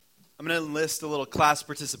I'm going to enlist a little class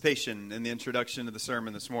participation in the introduction to the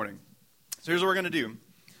sermon this morning. So here's what we're going to do.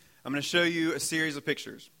 I'm going to show you a series of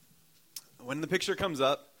pictures. When the picture comes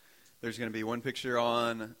up, there's going to be one picture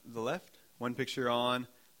on the left, one picture on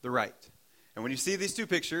the right. And when you see these two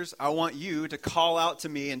pictures, I want you to call out to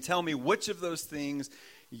me and tell me which of those things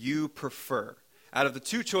you prefer. Out of the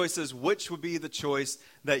two choices, which would be the choice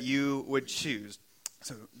that you would choose?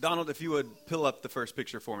 So, Donald, if you would pull up the first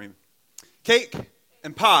picture for me. Cake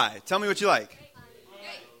and pie. Tell me what you like.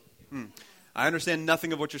 I understand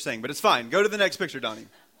nothing of what you're saying, but it's fine. Go to the next picture, Donnie.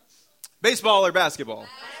 Baseball or basketball?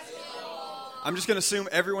 Basketball. I'm just going to assume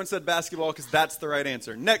everyone said basketball because that's the right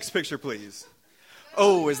answer. Next picture, please.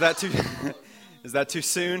 Oh, is that too is that too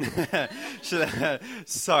soon?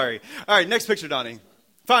 Sorry. All right, next picture, Donnie.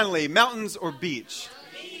 Finally, mountains or beach?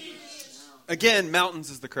 Again, mountains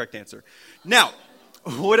is the correct answer. Now,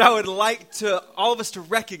 what I would like to all of us to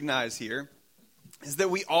recognize here is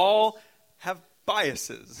that we all have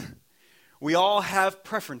biases. We all have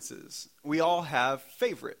preferences. We all have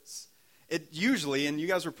favorites. It usually, and you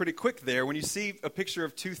guys were pretty quick there, when you see a picture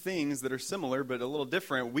of two things that are similar but a little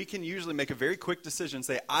different, we can usually make a very quick decision,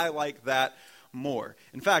 say, I like that more.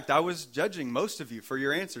 In fact, I was judging most of you for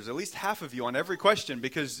your answers, at least half of you on every question,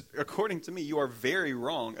 because according to me, you are very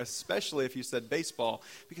wrong, especially if you said baseball,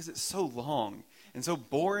 because it's so long and so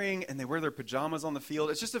boring, and they wear their pajamas on the field.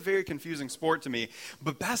 It's just a very confusing sport to me.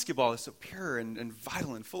 But basketball is so pure and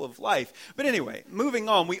vital and full of life. But anyway, moving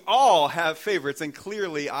on, we all have favorites, and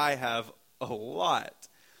clearly I have a lot.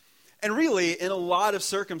 And really, in a lot of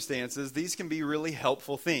circumstances, these can be really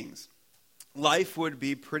helpful things. Life would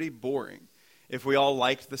be pretty boring if we all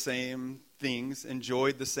liked the same things,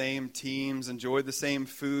 enjoyed the same teams, enjoyed the same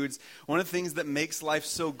foods. One of the things that makes life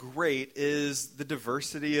so great is the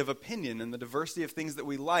diversity of opinion and the diversity of things that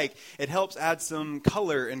we like. It helps add some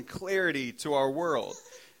color and clarity to our world.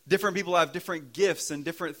 Different people have different gifts and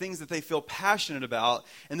different things that they feel passionate about,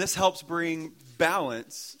 and this helps bring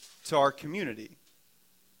balance to our community.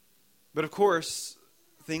 But of course,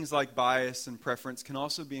 things like bias and preference can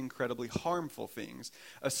also be incredibly harmful things,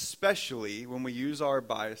 especially when we use our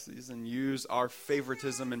biases and use our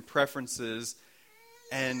favoritism and preferences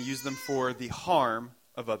and use them for the harm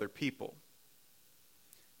of other people.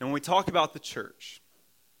 And when we talk about the church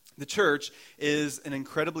is an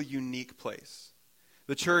incredibly unique place.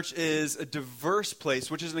 The church is a diverse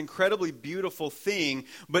place, which is an incredibly beautiful thing,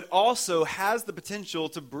 but also has the potential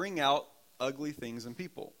to bring out ugly things in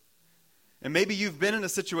people. And maybe you've been in a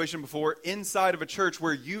situation before inside of a church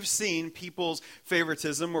where you've seen people's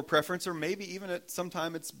favoritism or preference, or maybe even at some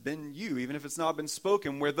time it's been you, even if it's not been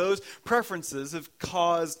spoken, where those preferences have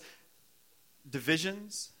caused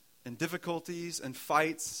divisions and difficulties and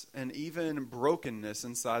fights and even brokenness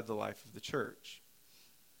inside the life of the church.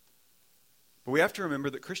 But we have to remember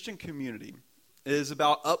that Christian community is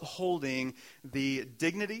about upholding the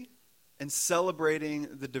dignity and celebrating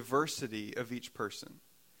the diversity of each person.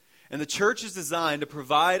 And the church is designed to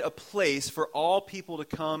provide a place for all people to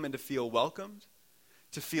come and to feel welcomed,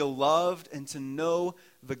 to feel loved, and to know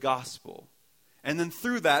the gospel. And then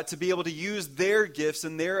through that, to be able to use their gifts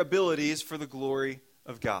and their abilities for the glory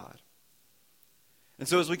of God. And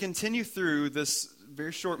so as we continue through this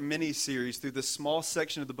very short mini-series, through this small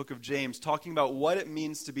section of the book of James, talking about what it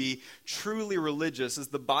means to be truly religious as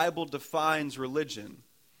the Bible defines religion,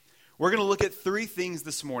 we're going to look at three things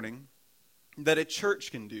this morning that a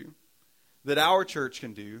church can do, that our church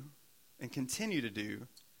can do and continue to do,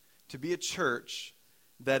 to be a church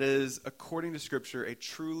that is, according to Scripture, a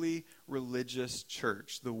truly religious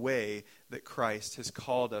church, the way that Christ has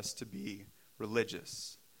called us to be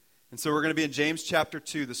religious. And so we're going to be in James chapter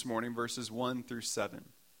 2 this morning, verses 1 through 7.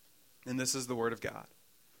 And this is the Word of God.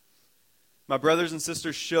 My brothers and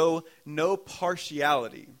sisters, show no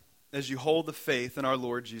partiality as you hold the faith in our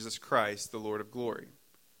Lord Jesus Christ, the Lord of glory.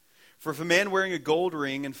 For if a man wearing a gold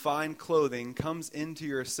ring and fine clothing comes into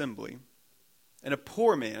your assembly, and a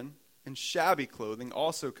poor man in shabby clothing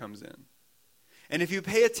also comes in, and if you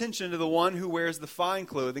pay attention to the one who wears the fine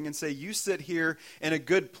clothing and say, you sit here in a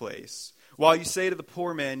good place, while you say to the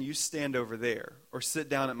poor man, you stand over there, or sit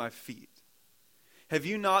down at my feet, have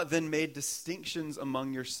you not then made distinctions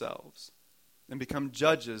among yourselves and become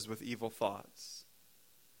judges with evil thoughts?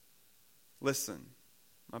 Listen,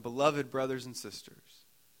 my beloved brothers and sisters,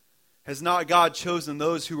 has not God chosen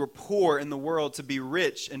those who were poor in the world to be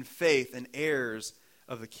rich in faith and heirs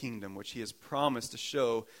of the kingdom, which he has promised to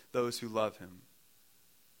show those who love him?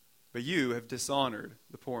 But you have dishonored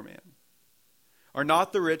the poor man. Are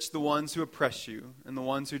not the rich the ones who oppress you and the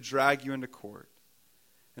ones who drag you into court?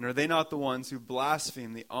 And are they not the ones who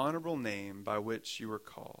blaspheme the honorable name by which you were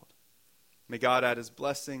called? May God add his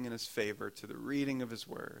blessing and his favor to the reading of his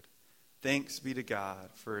word. Thanks be to God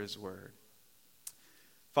for his word.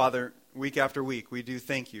 Father, week after week, we do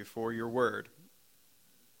thank you for your word.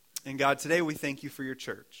 And God, today we thank you for your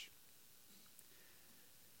church.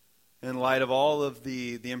 In light of all of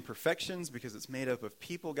the imperfections, because it's made up of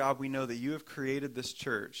people, God, we know that you have created this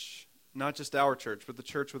church, not just our church, but the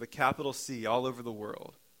church with a capital C all over the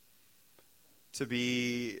world, to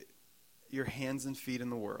be your hands and feet in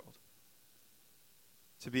the world,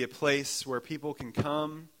 to be a place where people can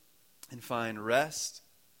come and find rest,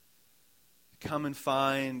 come and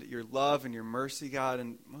find your love and your mercy, God,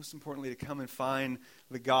 and most importantly, to come and find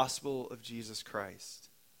the gospel of Jesus Christ.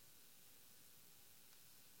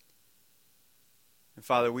 And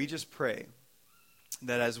Father, we just pray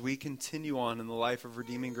that as we continue on in the life of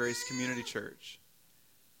Redeeming Grace Community Church,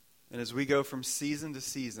 and as we go from season to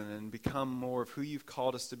season and become more of who you've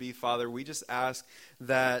called us to be, Father, we just ask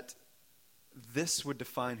that this would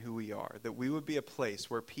define who we are, that we would be a place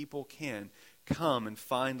where people can come and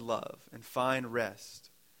find love and find rest,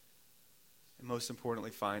 and most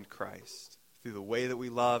importantly, find Christ through the way that we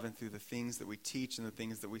love and through the things that we teach and the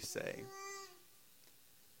things that we say.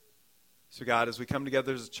 So God, as we come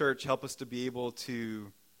together as a church, help us to be able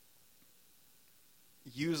to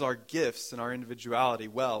use our gifts and our individuality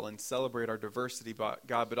well and celebrate our diversity,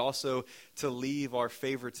 God, but also to leave our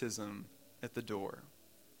favoritism at the door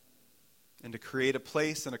and to create a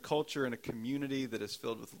place and a culture and a community that is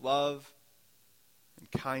filled with love and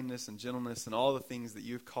kindness and gentleness and all the things that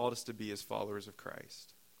you've called us to be as followers of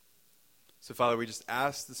Christ. So, Father, we just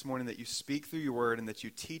ask this morning that you speak through your word and that you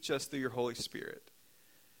teach us through your Holy Spirit.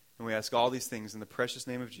 And we ask all these things in the precious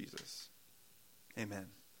name of Jesus. Amen.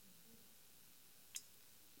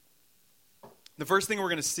 The first thing we're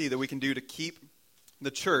going to see that we can do to keep the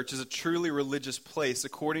church as a truly religious place,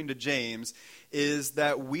 according to James, is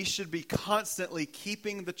that we should be constantly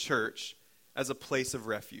keeping the church as a place of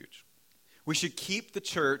refuge. We should keep the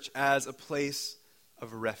church as a place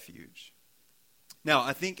of refuge. Now,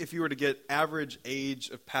 I think if you were to get average age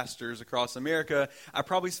of pastors across America, I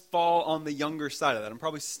probably fall on the younger side of that. I'm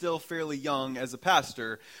probably still fairly young as a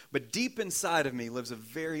pastor, but deep inside of me lives a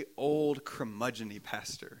very old curmudgeon-y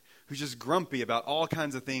pastor who's just grumpy about all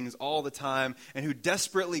kinds of things all the time and who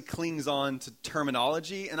desperately clings on to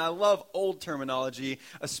terminology. And I love old terminology,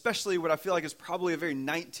 especially what I feel like is probably a very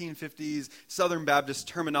 1950s Southern Baptist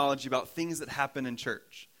terminology about things that happen in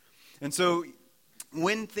church. And so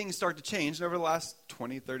when things start to change, and over the last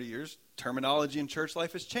 20, 30 years, terminology in church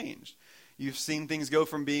life has changed. You've seen things go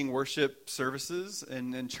from being worship services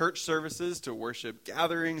and church services to worship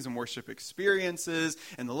gatherings and worship experiences.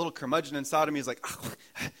 And the little curmudgeon inside of me is like, oh,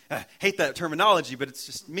 I hate that terminology, but it's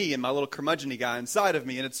just me and my little curmudgeon-y guy inside of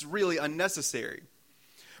me, and it's really unnecessary.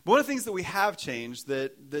 But one of the things that we have changed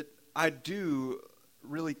that I do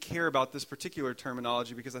really care about this particular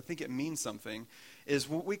terminology because I think it means something is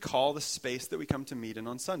what we call the space that we come to meet in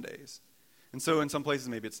on Sundays. And so in some places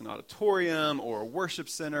maybe it's an auditorium or a worship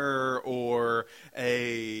center or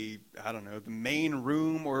the main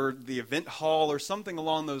room or the event hall or something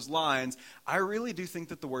along those lines. I really do think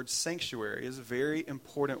that the word sanctuary is a very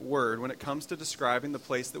important word when it comes to describing the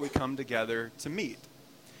place that we come together to meet.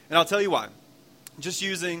 And I'll tell you why. Just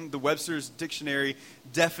using the Webster's Dictionary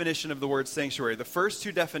definition of the word sanctuary. The first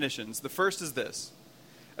two definitions, the first is this: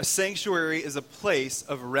 a sanctuary is a place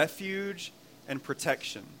of refuge and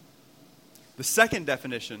protection. The second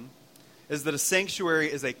definition is that a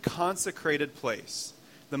sanctuary is a consecrated place,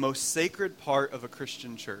 the most sacred part of a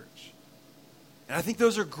Christian church. And I think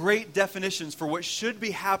those are great definitions for what should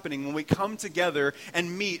be happening when we come together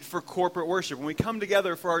and meet for corporate worship. When we come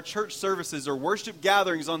together for our church services or worship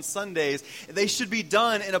gatherings on Sundays, they should be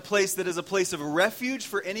done in a place that is a place of refuge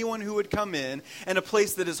for anyone who would come in and a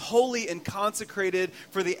place that is holy and consecrated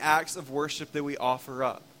for the acts of worship that we offer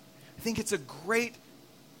up. I think it's a great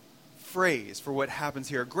phrase for what happens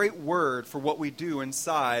here, a great word for what we do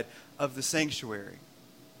inside of the sanctuary.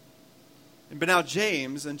 But now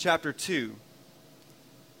James in chapter 2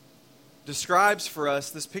 describes for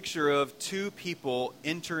us this picture of two people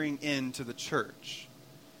entering into the church,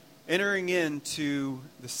 entering into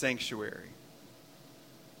the sanctuary.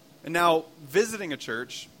 And now, visiting a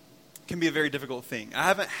church can be a very difficult thing. I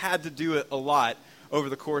haven't had to do it a lot over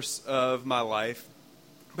the course of my life,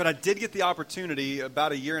 but I did get the opportunity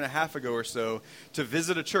about a year and a half ago or so to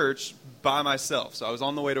visit a church by myself. So I was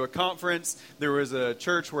on the way to a conference. There was a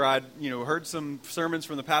church where I'd heard some sermons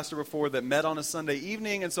from the pastor before that met on a Sunday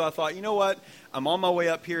evening. And so I thought, you know what? I'm on my way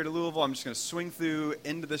up here to Louisville. I'm just going to swing through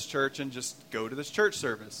into this church and just go to this church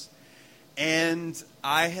service. And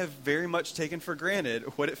I have very much taken for granted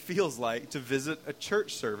what it feels like to visit a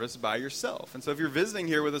church service by yourself. And so if you're visiting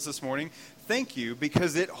here with us this morning, thank you,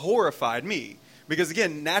 because it horrified me. Because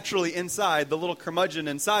again, naturally inside, the little curmudgeon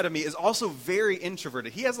inside of me is also very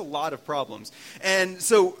introverted. He has a lot of problems. And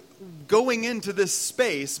so going into this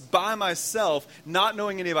space by myself, not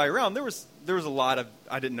knowing anybody around, there was a lot of,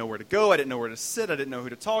 I didn't know where to go, I didn't know where to sit, I didn't know who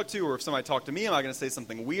to talk to, or if somebody talked to me, am I going to say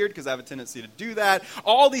something weird because I have a tendency to do that?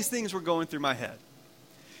 All these things were going through my head.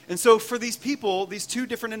 And so for these people, these two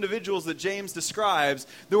different individuals that James describes,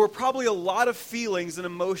 there were probably a lot of feelings and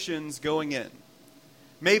emotions going in.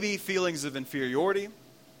 Maybe feelings of inferiority,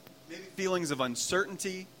 maybe feelings of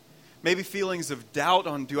uncertainty, maybe feelings of doubt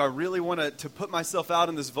on, do I really want to put myself out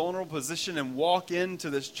in this vulnerable position and walk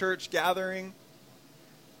into this church gathering?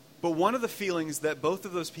 But one of the feelings that both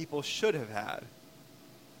of those people should have had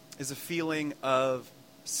is a feeling of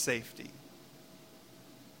safety.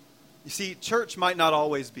 You see, church might not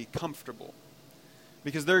always be comfortable,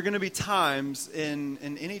 because there are going to be times in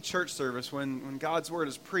any church service when God's word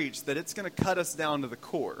is preached that it's going to cut us down to the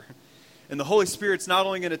core. And the Holy Spirit's not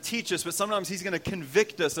only going to teach us, but sometimes He's going to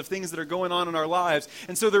convict us of things that are going on in our lives.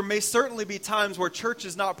 And so there may certainly be times where church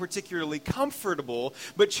is not particularly comfortable,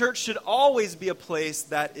 but church should always be a place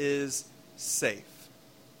that is safe.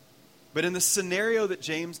 But in the scenario that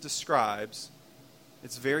James describes,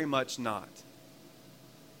 it's very much not.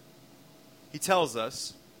 He tells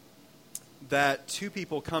us that two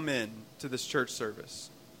people come in to this church service,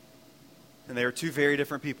 and they are two very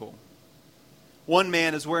different people. One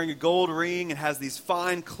man is wearing a gold ring and has these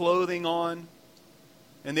fine clothing on,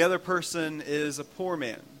 and the other person is a poor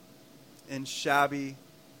man in shabby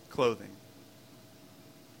clothing.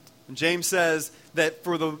 And James says that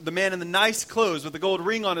for the man in the nice clothes with the gold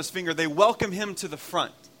ring on his finger, they welcome him to the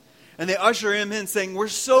front. And they usher him in saying, we're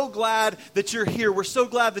so glad that you're here. We're so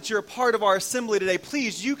glad that you're a part of our assembly today.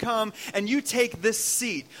 Please, you come and you take this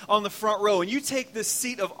seat on the front row. And you take this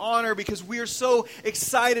seat of honor because we are so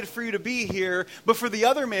excited for you to be here. But for the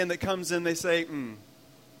other man that comes in, they say,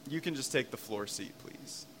 you can just take the floor seat,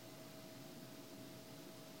 please.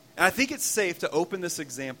 And I think it's safe to open this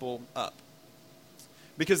example up,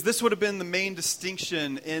 because this would have been the main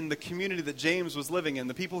distinction in the community that James was living in,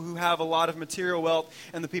 the people who have a lot of material wealth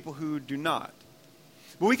and the people who do not.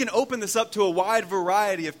 But we can open this up to a wide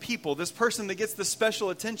variety of people. This person that gets the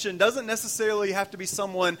special attention doesn't necessarily have to be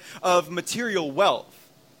someone of material wealth.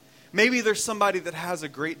 Maybe there's somebody that has a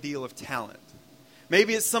great deal of talent.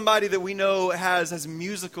 Maybe it's somebody that we know has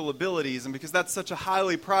musical abilities, and because that's such a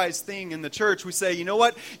highly prized thing in the church, we say, you know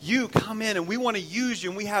what? You come in and we want to use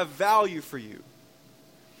you and we have value for you.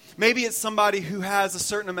 Maybe it's somebody who has a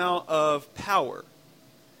certain amount of power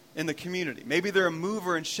in the community. Maybe they're a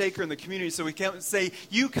mover and shaker in the community, so we can't say,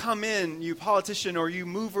 you come in, you politician, or you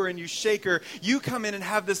mover and you shaker, you come in and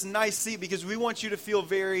have this nice seat because we want you to feel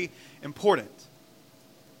very important.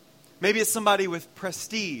 Maybe it's somebody with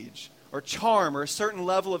prestige or charm or a certain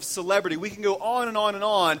level of celebrity. We can go on and on and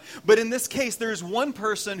on, but in this case, there's one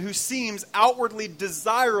person who seems outwardly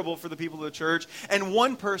desirable for the people of the church and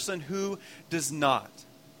one person who does not.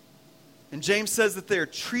 And James says that they're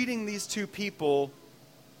treating these two people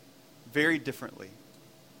very differently.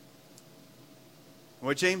 And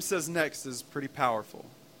what James says next is pretty powerful.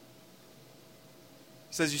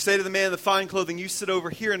 He says, you say to the man in the fine clothing, you sit over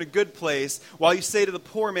here in a good place, while you say to the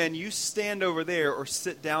poor man, you stand over there or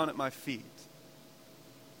sit down at my feet.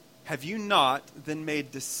 Have you not then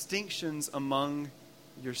made distinctions among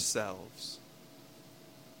yourselves?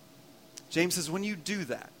 James says, when you do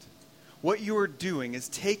that, what you are doing is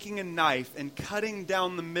taking a knife and cutting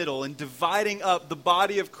down the middle and dividing up the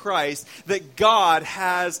body of Christ that God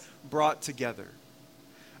has brought together.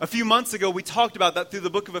 A few months ago, we talked about that through the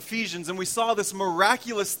book of Ephesians, and we saw this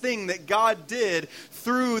miraculous thing that God did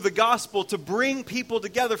through the gospel to bring people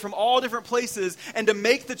together from all different places and to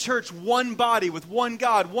make the church one body with one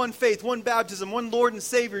God, one faith, one baptism, one Lord and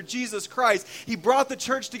Savior, Jesus Christ. He brought the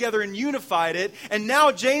church together and unified it, and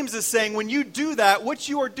now James is saying when you do that, what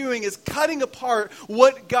you are doing is cutting apart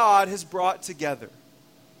what God has brought together.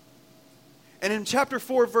 And in chapter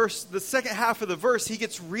 4, the second half of the verse, he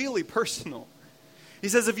gets really personal. He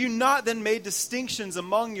says, have you not then made distinctions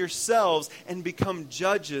among yourselves and become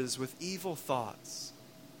judges with evil thoughts?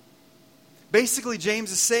 Basically,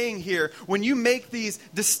 James is saying here, when you make these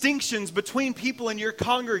distinctions between people in your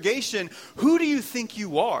congregation, who do you think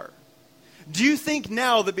you are? Do you think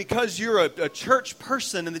now that because you're a church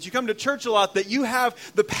person and that you come to church a lot that you have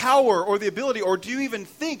the power or the ability, or do you even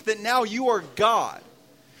think that now you are God?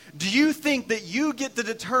 Do you think that you get to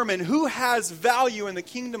determine who has value in the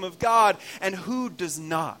kingdom of God and who does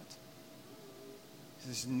not? He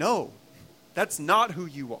says, no. That's not who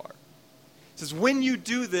you are. It says, when you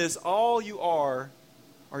do this, all you are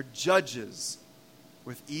judges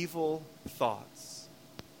with evil thoughts.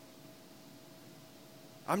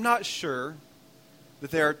 I'm not sure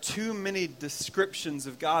that there are too many descriptions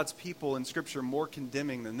of God's people in Scripture more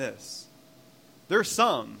condemning than this. There are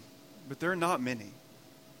some, but there are not many.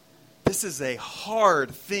 This is a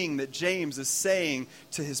hard thing that James is saying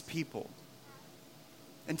to his people.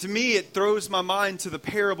 And to me, it throws my mind to the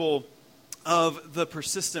parable of the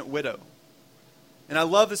persistent widow. And I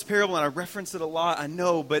love this parable, and I reference it a lot, I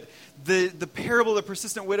know, but the parable of the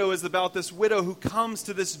persistent widow is about this widow who comes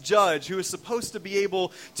to this judge who is supposed to be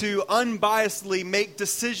able to unbiasedly make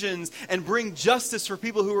decisions and bring justice for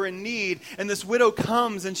people who are in need. And this widow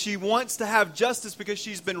comes, and she wants to have justice because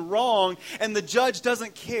she's been wronged, and the judge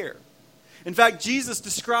doesn't care. In fact, Jesus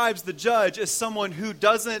describes the judge as someone who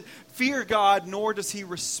doesn't fear God, nor does he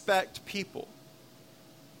respect people.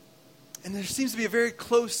 And there seems to be a very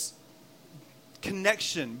close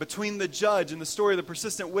connection between the judge and the story of the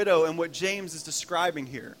persistent widow and what James is describing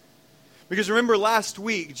here. Because remember last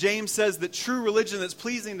week, James says that true religion that's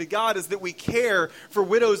pleasing to God is that we care for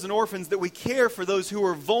widows and orphans, that we care for those who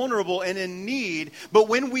are vulnerable and in need. But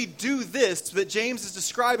when we do this, that James is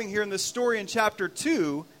describing here in this story in chapter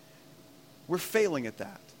 2, we're failing at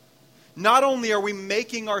that. Not only are we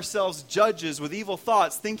making ourselves judges with evil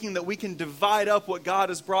thoughts, thinking that we can divide up what God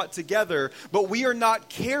has brought together, but we are not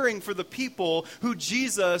caring for the people who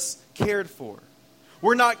Jesus cared for.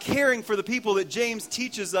 We're not caring for the people that James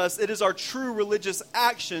teaches us. It is our true religious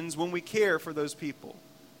actions when we care for those people.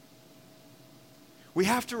 We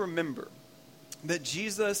have to remember that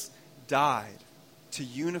Jesus died to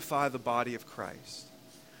unify the body of Christ.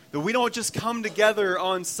 That we don't just come together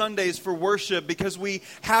on Sundays for worship because we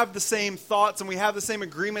have the same thoughts and we have the same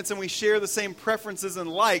agreements and we share the same preferences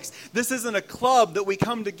and likes. This isn't a club that we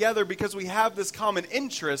come together because we have this common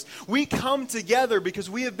interest. We come together because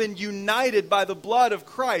we have been united by the blood of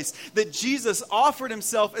Christ. That Jesus offered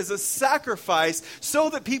himself as a sacrifice so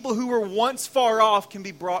that people who were once far off can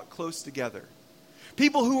be brought close together.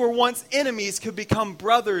 People who were once enemies could become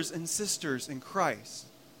brothers and sisters in Christ.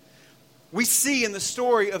 We see in the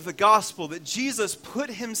story of the gospel that Jesus put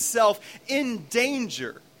himself in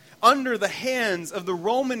danger under the hands of the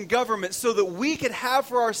Roman government so that we could have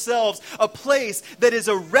for ourselves a place that is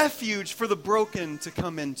a refuge for the broken to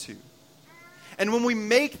come into. And when we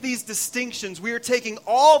make these distinctions, we are taking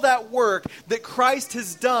all that work that Christ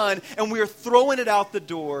has done and we are throwing it out the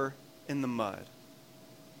door in the mud.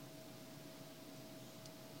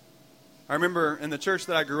 I remember in the church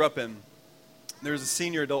that I grew up in, there was a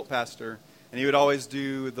senior adult pastor, and he would always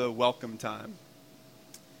do the welcome time.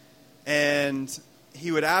 And he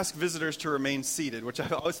would ask visitors to remain seated, which I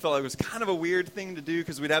always felt like was kind of a weird thing to do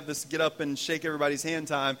because we'd have this get up and shake everybody's hand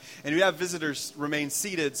time, and we'd have visitors remain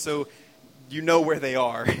seated so you know where they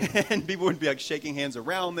are. And people would be like shaking hands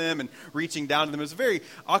around them and reaching down to them. It was a very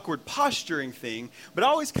awkward posturing thing, but I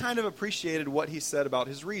always kind of appreciated what he said about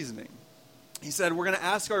his reasoning. He said, we're going to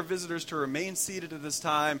ask our visitors to remain seated at this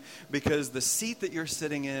time because the seat that you're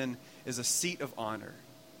sitting in is a seat of honor.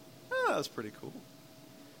 Oh, that was pretty cool.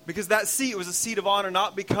 Because that seat was a seat of honor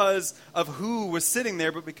not because of who was sitting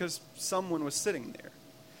there, but because someone was sitting there.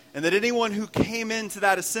 And that anyone who came into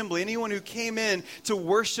that assembly, anyone who came in to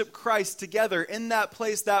worship Christ together in that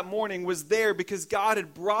place that morning was there because God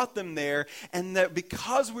had brought them there, and that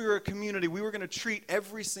because we were a community, we were going to treat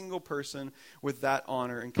every single person with that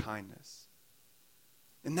honor and kindness.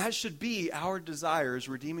 And that should be our desire as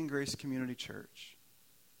Redeeming Grace Community Church.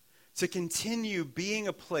 To continue being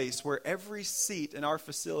a place where every seat in our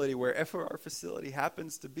facility, wherever our facility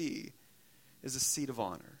happens to be, is a seat of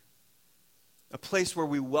honor. A place where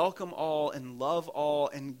we welcome all and love all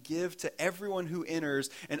and give to everyone who enters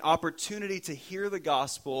an opportunity to hear the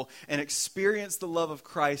gospel and experience the love of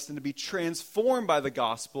Christ and to be transformed by the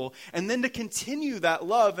gospel, and then to continue that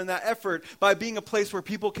love and that effort by being a place where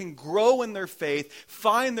people can grow in their faith,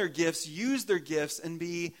 find their gifts, use their gifts, and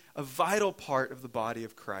be a vital part of the body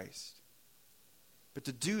of Christ. But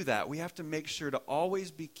to do that, we have to make sure to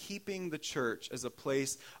always be keeping the church as a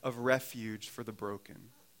place of refuge for the broken.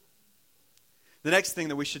 The next thing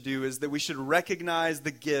that we should do is that we should recognize the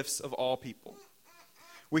gifts of all people.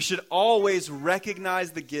 We should always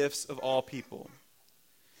recognize the gifts of all people.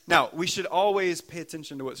 Now, we should always pay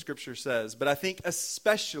attention to what Scripture says, but I think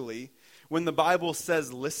especially when the Bible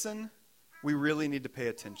says listen, we really need to pay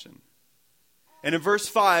attention. And in verse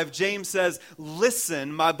 5, James says,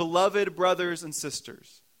 "Listen, my beloved brothers and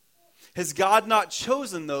sisters. Has God not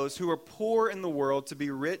chosen those who are poor in the world to be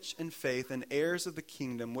rich in faith and heirs of the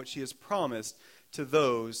kingdom which he has promised to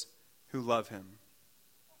those who love him?"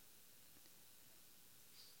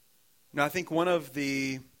 Now, I think one of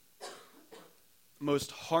the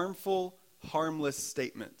most harmful, harmless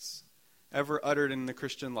statements ever uttered in the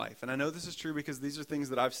Christian life, and I know this is true because these are things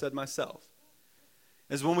that I've said myself,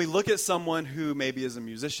 is when we look at someone who maybe is a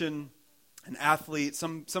musician, an athlete,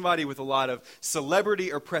 somebody with a lot of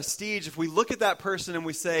celebrity or prestige, if we look at that person and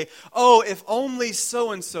we say, oh, if only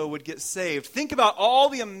so-and-so would get saved, think about all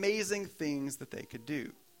the amazing things that they could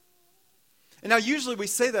do. And now usually we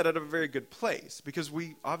say that at a very good place because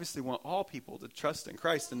we obviously want all people to trust in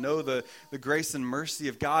Christ and know the grace and mercy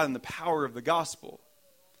of God and the power of the gospel.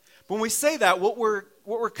 But when we say that, what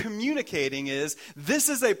we're communicating is this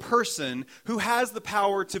is a person who has the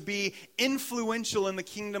power to be influential in the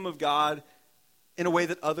kingdom of God in a way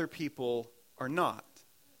that other people are not.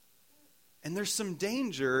 And there's some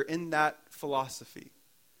danger in that philosophy.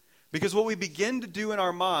 Because what we begin to do in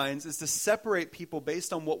our minds is to separate people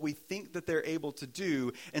based on what we think that they're able to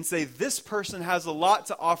do and say this person has a lot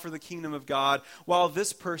to offer the kingdom of God while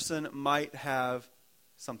this person might have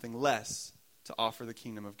something less to offer the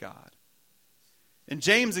kingdom of God. In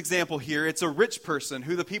James' example here, it's a rich person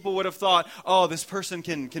who the people would have thought, oh, this person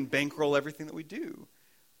can bankroll everything that we do.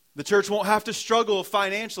 The church won't have to struggle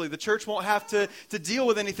financially. The church won't have to deal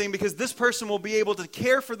with anything because this person will be able to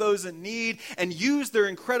care for those in need and use their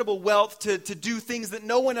incredible wealth to do things that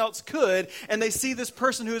no one else could. And they see this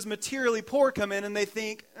person who is materially poor come in and they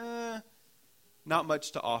think, not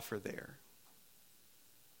much to offer there.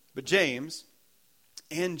 But James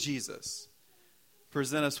and Jesus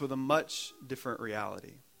present us with a much different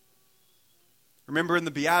reality. Remember in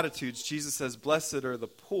the Beatitudes, Jesus says, blessed are the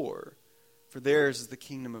poor, for theirs is the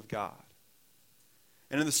kingdom of God.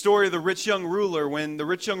 And in the story of the rich young ruler, when the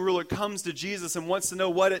rich young ruler comes to Jesus and wants to know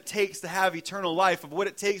what it takes to have eternal life, of what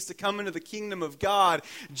it takes to come into the kingdom of God,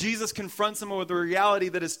 Jesus confronts him with a reality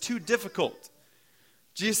that is too difficult.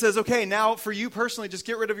 Jesus says, okay, now for you personally, just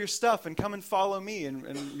get rid of your stuff and come and follow me,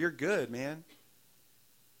 and you're good, man.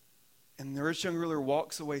 And the rich young ruler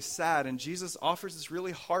walks away sad, and Jesus offers this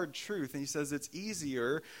really hard truth, and he says it's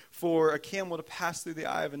easier for a camel to pass through the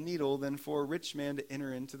eye of a needle than for a rich man to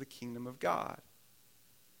enter into the kingdom of God.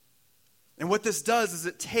 And what this does is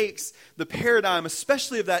it takes the paradigm,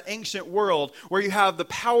 especially of that ancient world, where you have the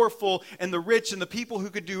powerful and the rich and the people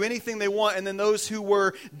who could do anything they want, and then those who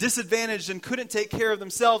were disadvantaged and couldn't take care of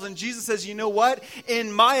themselves. And Jesus says, you know what?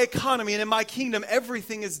 In my economy and in my kingdom,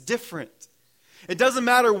 everything is different. It doesn't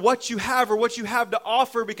matter what you have or what you have to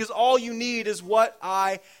offer because all you need is what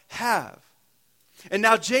I have. And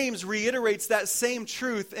now James reiterates that same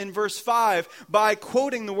truth in verse 5 by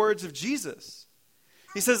quoting the words of Jesus.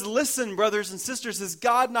 He says, listen, brothers and sisters, has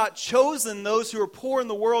God not chosen those who are poor in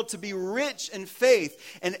the world to be rich in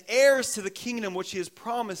faith and heirs to the kingdom which he has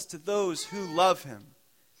promised to those who love him?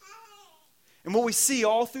 And what we see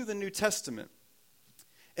all through the New Testament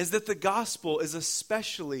is that the gospel is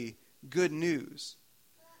especially good news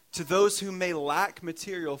to those who may lack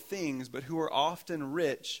material things, but who are often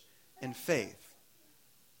rich in faith.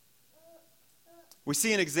 We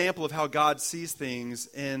see an example of how God sees things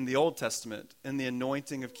in the Old Testament in the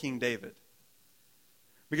anointing of King David.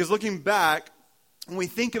 Because looking back, when we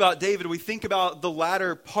think about David, we think about the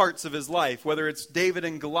latter parts of his life, whether it's David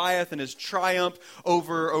and Goliath and his triumph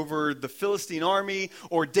over the Philistine army,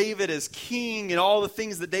 or David as king and all the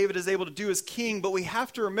things that David is able to do as king. But we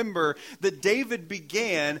have to remember that David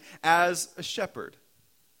began as a shepherd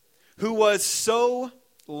who was so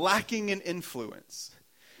lacking in influence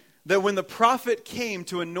that when the prophet came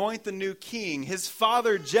to anoint the new king, his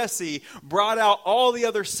father Jesse brought out all the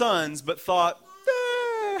other sons but thought,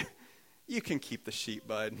 you can keep the sheep,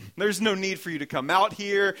 bud. There's no need for you to come out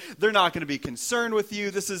here. They're not going to be concerned with you.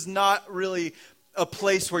 This is not really a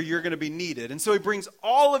place where you're going to be needed. And so he brings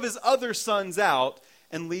all of his other sons out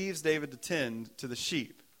and leaves David to tend to the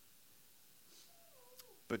sheep.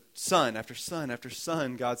 But son after son after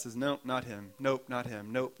son, God says, nope, not him. Nope, not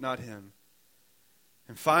him. Nope, not him.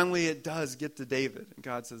 And finally it does get to David. And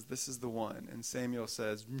God says, this is the one. And Samuel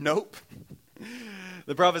says, nope.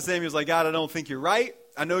 The prophet Samuel's like, God, I don't think you're right.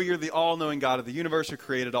 I know you're the all-knowing God of the universe who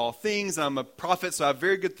created all things. And I'm a prophet, so I have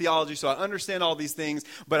very good theology, so I understand all these things.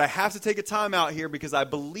 But I have to take a time out here because I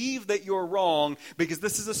believe that you're wrong, because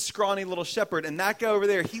this is a scrawny little shepherd. And that guy over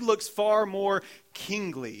there, he looks far more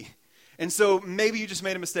kingly. And so maybe you just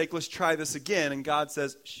made a mistake. Let's try this again. And God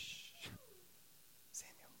says, shh,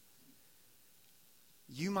 Samuel,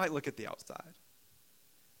 you might look at the outside.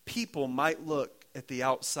 People might look at the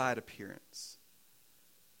outside appearance.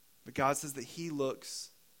 But God says that he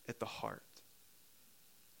looks at the heart.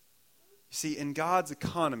 You see, in God's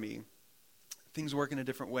economy, things work in a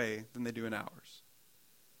different way than they do in ours.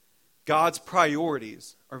 God's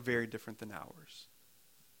priorities are very different than ours.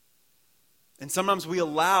 And sometimes we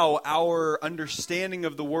allow our understanding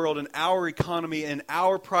of the world and our economy and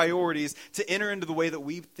our priorities to enter into the way that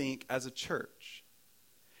we think as a church.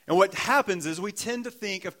 And what happens is we tend to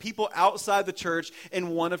think of people outside the church in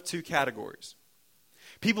one of two categories.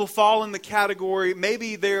 People fall in the category,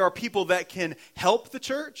 maybe there are people that can help the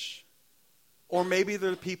church, or maybe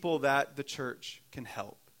they're people that the church can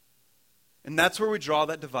help. And that's where we draw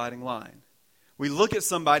that dividing line. We look at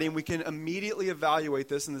somebody and we can immediately evaluate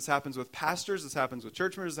this, and this happens with pastors, this happens with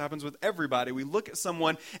church members, this happens with everybody. We look at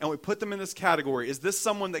someone and we put them in this category. Is this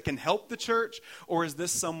someone that can help the church, or is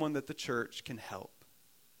this someone that the church can help?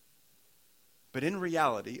 But in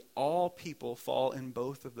reality, all people fall in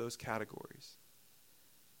both of those categories.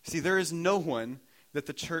 See, there is no one that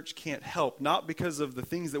the church can't help, not because of the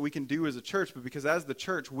things that we can do as a church, but because as the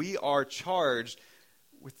church, we are charged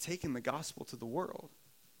with taking the gospel to the world.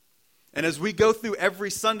 And as we go through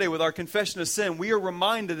every Sunday with our confession of sin, we are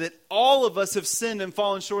reminded that all of us have sinned and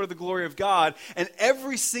fallen short of the glory of God, and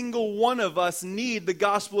every single one of us need the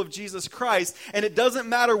gospel of Jesus Christ. And it doesn't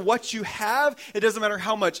matter what you have, it doesn't matter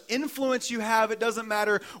how much influence you have, it doesn't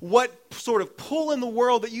matter what sort of pull in the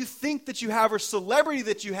world that you think that you have or celebrity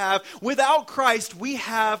that you have. Without Christ, we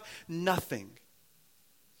have nothing.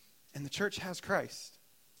 And the church has Christ.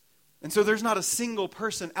 And so there's not a single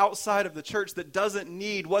person outside of the church that doesn't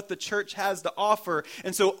need what the church has to offer.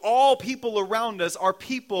 And so all people around us are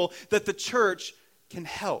people that the church can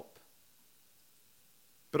help.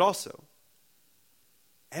 But also,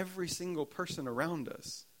 every single person around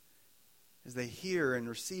us, as they hear and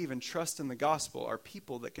receive and trust in the gospel, are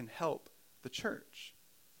people that can help the church.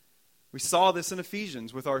 We saw this in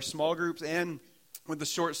Ephesians with our small groups and with the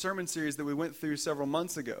short sermon series that we went through several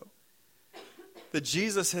months ago. That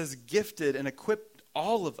Jesus has gifted and equipped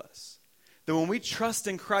all of us. That when we trust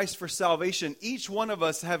in Christ for salvation, each one of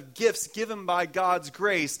us have gifts given by God's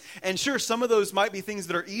grace. And sure, some of those might be things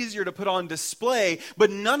that are easier to put on display,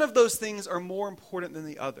 but none of those things are more important than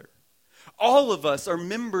the other. All of us are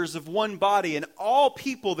members of one body, and all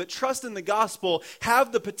people that trust in the gospel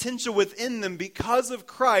have the potential within them because of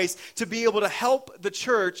Christ to be able to help the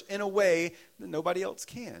church in a way that nobody else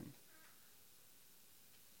can.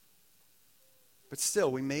 But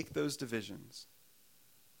still, we make those divisions.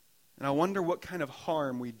 And I wonder what kind of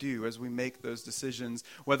harm we do as we make those decisions,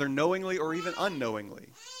 whether knowingly or even unknowingly.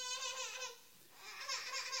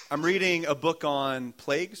 I'm reading a book on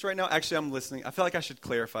plagues right now. Actually, I'm listening. I feel like I should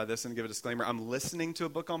clarify this and give a disclaimer. I'm listening to a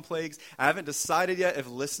book on plagues. I haven't decided yet if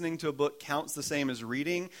listening to a book counts the same as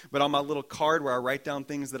reading, but on my little card where I write down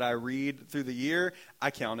things that I read through the year,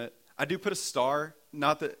 I count it. I do put a star.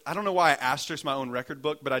 Not that I don't know why I asterisk my own record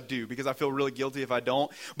book, but I do because I feel really guilty if I don't.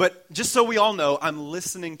 But just so we all know, I'm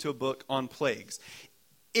listening to a book on plagues.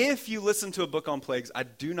 If you listen to a book on plagues, I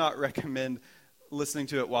do not recommend listening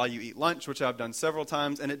to it while you eat lunch, which I've done several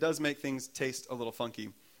times, and it does make things taste a little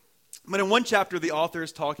funky. But in one chapter, the author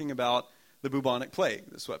is talking about the bubonic plague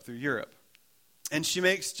that swept through Europe. And she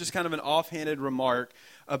makes just kind of an offhanded remark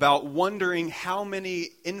about wondering how many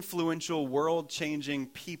influential, world-changing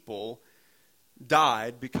people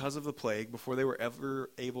died because of the plague before they were ever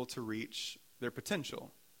able to reach their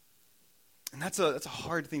potential. And that's a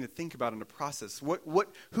hard thing to think about and to process.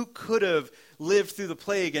 Who could have lived through the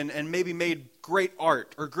plague and maybe made great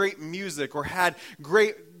art or great music or had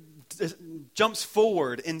great jumps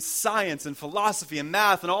forward in science and philosophy and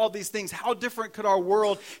math and all these things? How different could our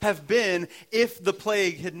world have been if the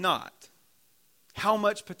plague had not? How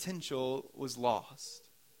much potential was lost?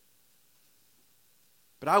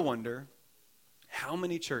 But I wonder how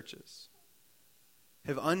many churches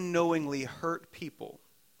have unknowingly hurt people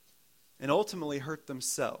and ultimately hurt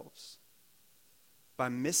themselves by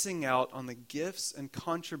missing out on the gifts and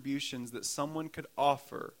contributions that someone could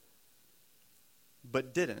offer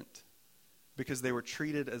but didn't because they were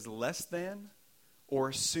treated as less than or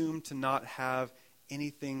assumed to not have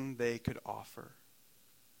anything they could offer.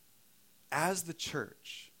 As the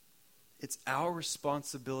church, it's our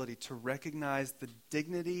responsibility to recognize the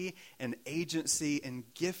dignity and agency and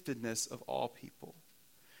giftedness of all people.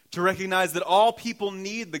 To recognize that all people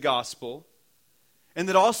need the gospel, and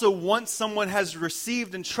that also once someone has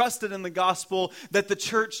received and trusted in the gospel, that the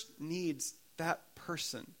church needs that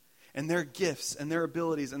person and their gifts and their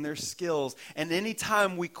abilities and their skills. And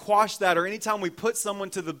anytime we quash that, or anytime we put someone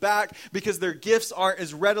to the back because their gifts aren't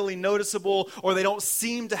as readily noticeable or they don't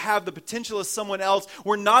seem to have the potential as someone else,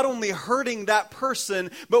 we're not only hurting that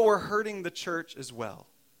person, but we're hurting the church as well.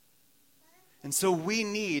 And so we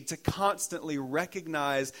need to constantly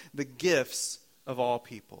recognize the gifts of all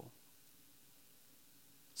people.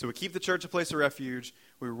 So we keep the church a place of refuge.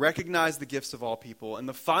 We recognize the gifts of all people. And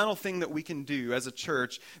the final thing that we can do as a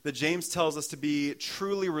church that James tells us to be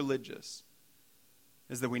truly religious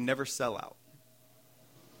is that we never sell out.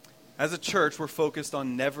 As a church, we're focused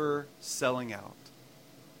on never selling out.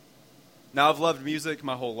 Now, I've loved music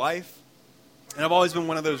my whole life. And I've always been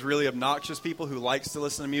one of those really obnoxious people who likes to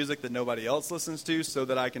listen to music that nobody else listens to so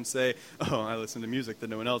that I can say, oh, I listen to music that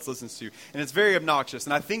no one else listens to. And it's very obnoxious.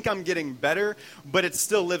 And I think I'm getting better, but it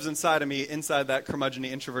still lives inside of me, inside that curmudgeon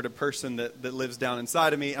introverted person that lives down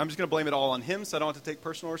inside of me. I'm just going to blame it all on him so I don't have to take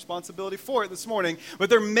personal responsibility for it this morning. But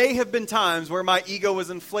there may have been times where my ego was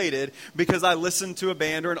inflated because I listened to a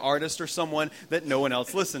band or an artist or someone that no one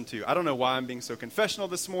else listened to. I don't know why I'm being so confessional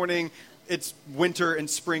this morning. It's winter and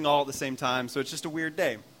spring all at the same time, so it's just a weird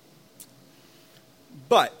day.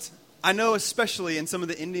 But I know especially in some of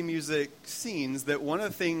the indie music scenes that one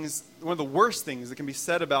of the worst things that can be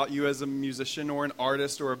said about you as a musician or an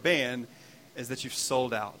artist or a band is that you've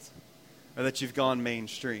sold out or that you've gone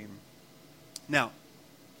mainstream. Now,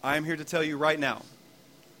 I am here to tell you right now,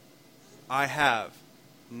 I have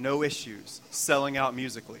no issues selling out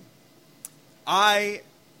musically. I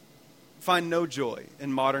find no joy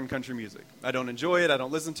in modern country music. I don't enjoy it. I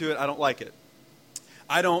don't listen to it. I don't like it.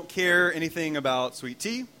 I don't care anything about Sweet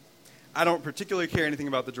Tea. I don't particularly care anything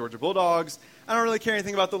about the Georgia Bulldogs. I don't really care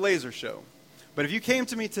anything about the Laser Show. But if you came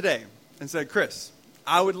to me today and said, Chris,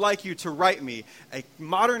 I would like you to write me a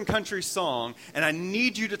modern country song, and I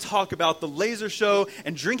need you to talk about the Laser Show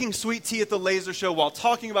and drinking sweet tea at the Laser Show while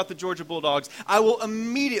talking about the Georgia Bulldogs, I will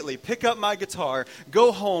immediately pick up my guitar,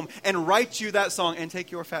 go home, and write you that song and take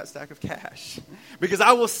your fat stack of cash. Because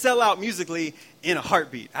I will sell out musically in a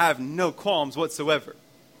heartbeat. I have no qualms whatsoever.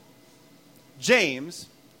 James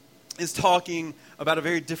is talking about a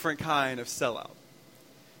very different kind of sellout.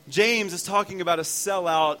 James is talking about a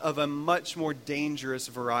sellout of a much more dangerous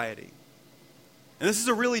variety. And this is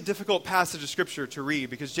a really difficult passage of Scripture to read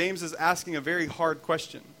because James is asking a very hard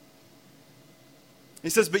question. He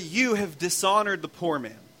says, but you have dishonored the poor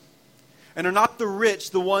man, and are not the rich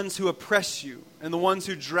the ones who oppress you, and the ones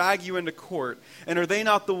who drag you into court, and are they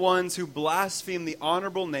not the ones who blaspheme the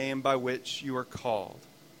honorable name by which you are called?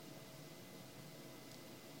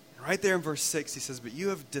 And right there in verse 6, he says, but you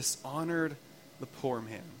have dishonored the poor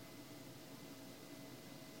man.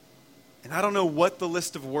 And I don't know what the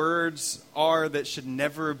list of words are that should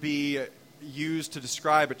never be used to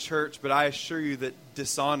describe a church, but I assure you that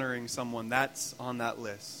dishonoring someone, that's on that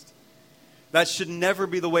list. That should never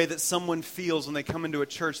be the way that someone feels when they come into a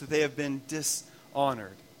church, that they have been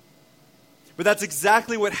dishonored. But that's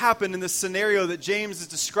exactly what happened in this scenario that James is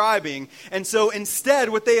describing. And so instead,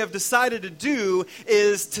 what they have decided to do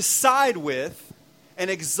is to side with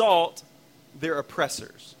and exalt their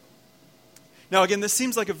oppressors. Now, again, this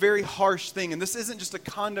seems like a very harsh thing, and this isn't just a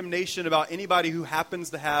condemnation about anybody who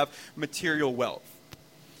happens to have material wealth.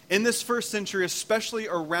 In this first century, especially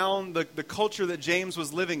around the culture that James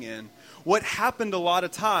was living in, what happened a lot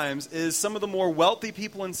of times is some of the more wealthy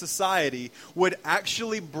people in society would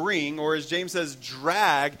actually bring, or as James says,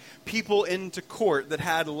 drag people into court that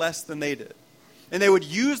had less than they did. And they would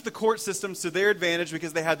use the court systems to their advantage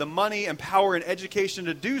because they had the money and power and education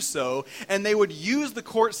to do so. And they would use the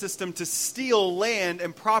court system to steal land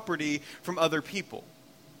and property from other people.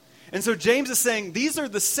 And so James is saying, these are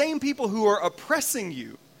the same people who are oppressing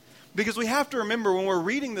you. Because we have to remember when we're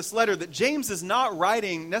reading this letter that James is not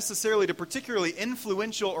writing necessarily to particularly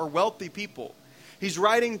influential or wealthy people. He's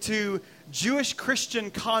writing to Jewish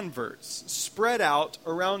Christian converts spread out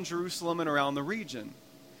around Jerusalem and around the region.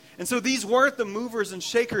 And so these weren't the movers and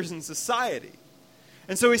shakers in society.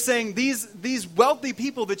 And so he's saying these wealthy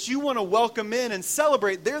people that you want to welcome in and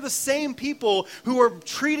celebrate, they're the same people who are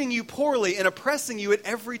treating you poorly and oppressing you at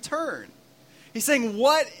every turn. He's saying,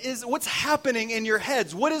 what's happening in your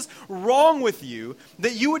heads? What is wrong with you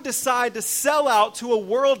that you would decide to sell out to a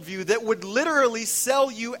worldview that would literally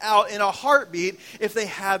sell you out in a heartbeat if they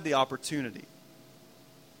had the opportunity?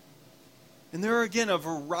 And there are, again, a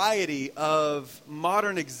variety of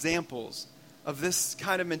modern examples of this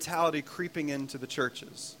kind of mentality creeping into the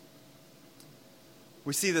churches.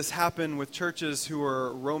 We see this happen with churches who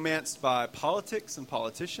are romanced by politics and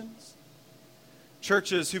politicians.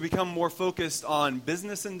 Churches who become more focused on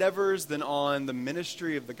business endeavors than on the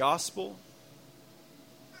ministry of the gospel.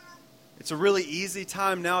 It's a really easy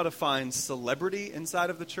time now to find celebrity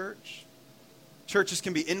inside of the church. Churches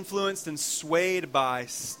can be influenced and swayed by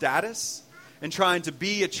status and trying to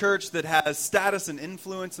be a church that has status and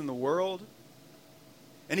influence in the world.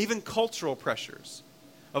 And even cultural pressures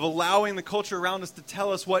of allowing the culture around us to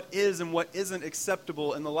tell us what is and what isn't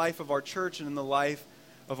acceptable in the life of our church and in the life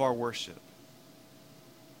of our worship.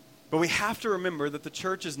 But we have to remember that the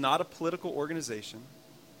church is not a political organization.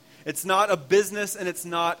 It's not a business, and it's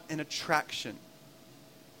not an attraction.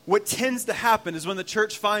 What tends to happen is when the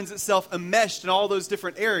church finds itself enmeshed in all those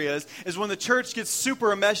different areas, is when the church gets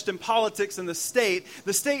super enmeshed in politics and the state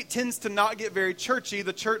tends to not get very churchy,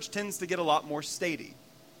 the church tends to get a lot more statey.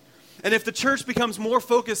 And if the church becomes more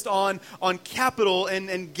focused on capital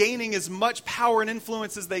and gaining as much power and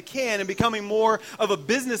influence as they can and becoming more of a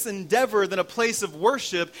business endeavor than a place of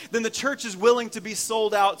worship, then the church is willing to be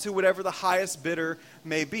sold out to whatever the highest bidder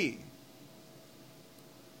may be.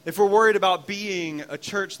 If we're worried about being a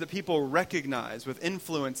church that people recognize with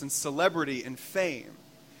influence and celebrity and fame,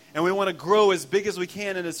 and we want to grow as big as we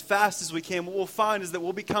can and as fast as we can, what we'll find is that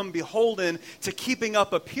we'll become beholden to keeping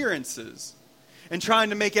up appearances and trying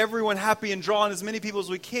to make everyone happy and draw in as many people as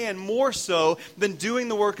we can, more so than doing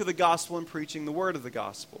the work of the gospel and preaching the word of the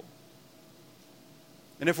gospel.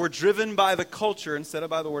 And if we're driven by the culture instead of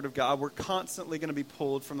by the word of God, we're constantly going to be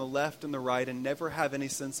pulled from the left and the right and never have any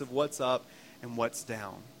sense of what's up and what's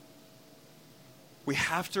down. We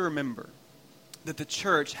have to remember that the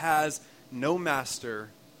church has no master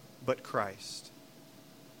but Christ.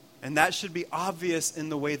 And that should be obvious in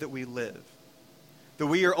the way that we live. That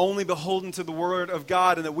we are only beholden to the word of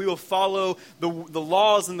God, and that we will follow the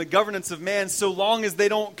laws and the governance of man so long as they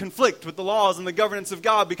don't conflict with the laws and the governance of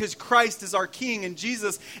God, because Christ is our King and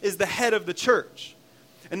Jesus is the head of the church.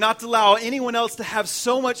 And not to allow anyone else to have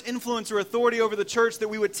so much influence or authority over the church that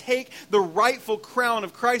we would take the rightful crown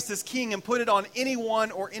of Christ as King and put it on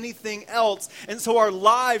anyone or anything else. And so our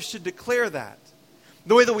lives should declare that.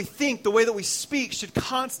 The way that we think, the way that we speak should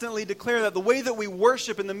constantly declare that. The way that we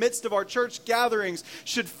worship in the midst of our church gatherings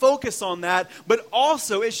should focus on that. But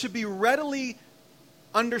also it should be readily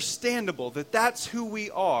understandable that that's who we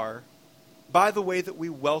are by the way that we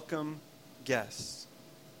welcome guests.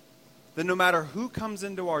 That no matter who comes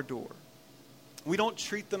into our door, we don't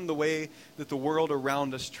treat them the way that the world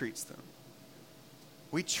around us treats them.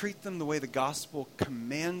 We treat them the way the gospel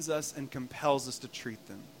commands us and compels us to treat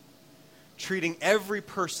them. Treating every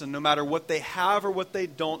person, no matter what they have or what they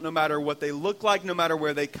don't, no matter what they look like, no matter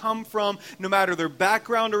where they come from, no matter their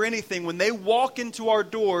background or anything, when they walk into our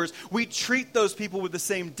doors, we treat those people with the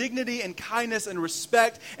same dignity and kindness and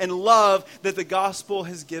respect and love that the gospel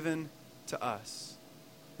has given to us.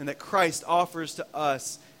 And that Christ offers to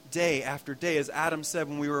us day after day. As Adam said,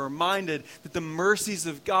 when we were reminded that the mercies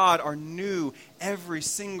of God are new every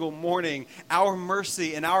single morning, our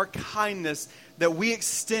mercy and our kindness that we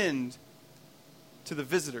extend to the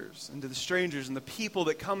visitors and to the strangers and the people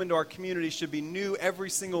that come into our community should be new every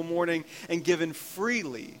single morning and given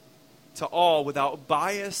freely to all without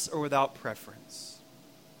bias or without preference.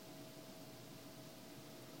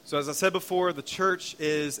 So as I said before, the church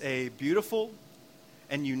is a beautiful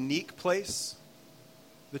and unique place.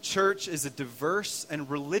 The church is a diverse and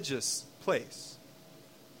religious place.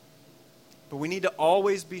 But we need to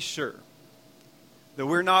always be sure that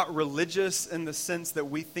we're not religious in the sense that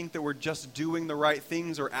we think that we're just doing the right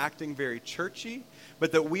things or acting very churchy,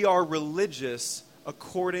 but that we are religious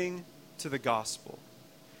according to the gospel,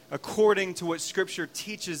 according to what Scripture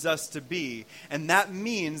teaches us to be. And that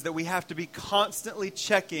means that we have to be constantly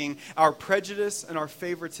checking our prejudice and our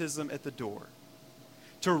favoritism at the door.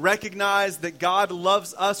 To recognize that God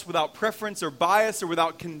loves us without preference or bias or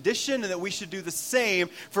without condition, and that we should do the same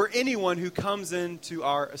for anyone who comes into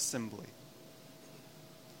our assembly.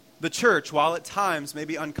 The church, while at times may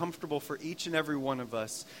be uncomfortable for each and every one of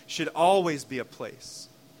us, should always be a place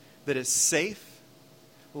that is safe,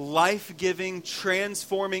 life-giving,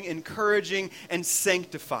 transforming, encouraging, and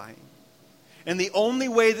sanctifying. And the only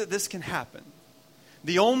way that this can happen,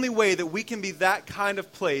 the only way that we can be that kind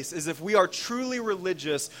of place, is if we are truly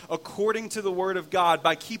religious according to the Word of God,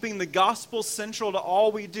 by keeping the gospel central to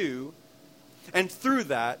all we do, and through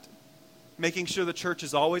that, making sure the church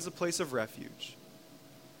is always a place of refuge.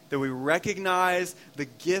 That we recognize the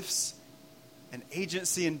gifts and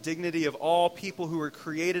agency and dignity of all people who are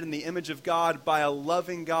created in the image of God by a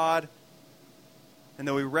loving God. And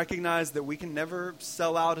that we recognize that we can never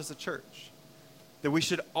sell out as a church. That we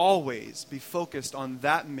should always be focused on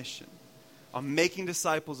that mission, on making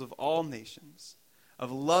disciples of all nations,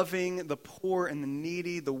 of loving the poor and the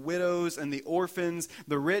needy, the widows and the orphans,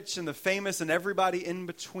 the rich and the famous, and everybody in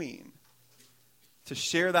between. To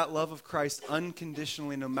share that love of Christ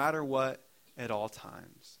unconditionally, no matter what, at all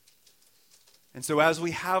times. And so as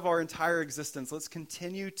we have our entire existence, let's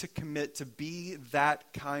continue to commit to be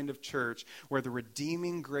that kind of church where the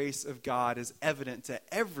redeeming grace of God is evident to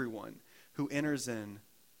everyone who enters in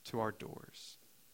to our doors.